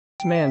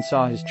man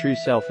saw his true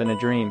self in a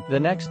dream. The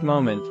next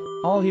moment,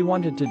 all he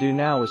wanted to do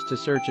now was to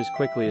search as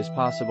quickly as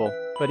possible,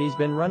 but he's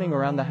been running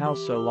around the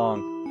house so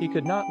long, he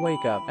could not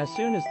wake up. As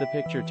soon as the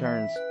picture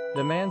turns,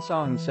 the man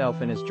saw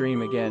himself in his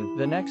dream again.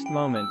 The next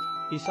moment,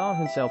 he saw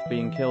himself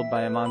being killed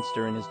by a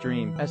monster in his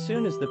dream. As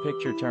soon as the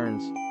picture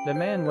turns, the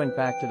man went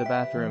back to the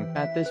bathroom.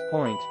 At this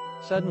point,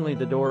 suddenly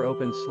the door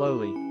opened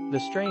slowly. The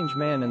strange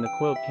man in the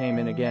quilt came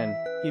in again.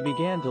 He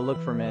began to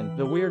look for men.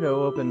 The weirdo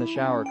opened the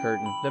shower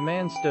curtain. The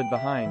man stood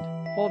behind,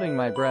 holding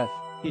my breath.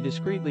 He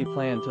discreetly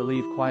planned to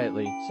leave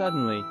quietly.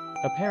 Suddenly,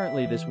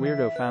 apparently this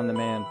weirdo found the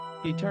man.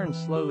 He turned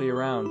slowly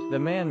around. The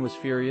man was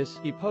furious.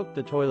 He poked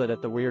the toilet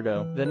at the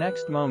weirdo. The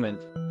next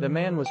moment, the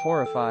man was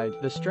horrified.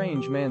 The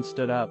strange man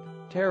stood up.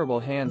 Terrible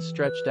hands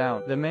stretched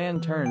out. The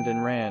man turned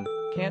and ran.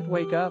 Can't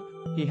wake up?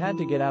 He had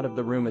to get out of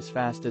the room as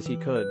fast as he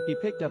could. He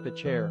picked up a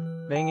chair,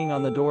 banging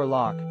on the door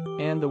lock,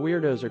 and the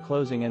weirdos are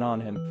closing in on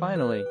him.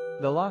 Finally,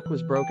 the lock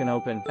was broken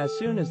open. As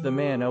soon as the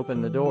man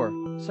opened the door,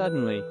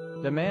 suddenly,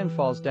 the man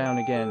falls down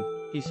again.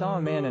 He saw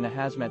a man in a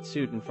hazmat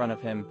suit in front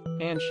of him,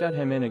 and shut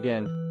him in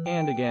again,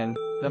 and again.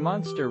 The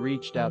monster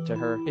reached out to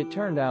her. It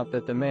turned out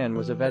that the man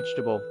was a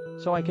vegetable,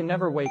 so I can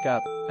never wake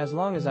up. As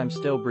long as I'm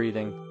still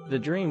breathing, the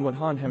dream would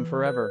haunt him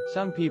forever.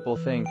 Some people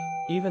think,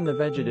 even the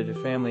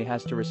vegetative family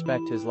has to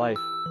respect his life.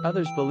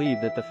 Others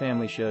believe that the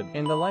family should.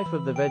 In the life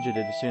of the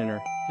vegetative sooner,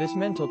 this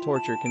mental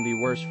torture can be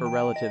worse for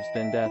relatives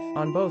than death.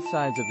 On both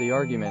sides of the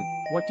argument,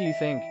 what do you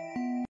think?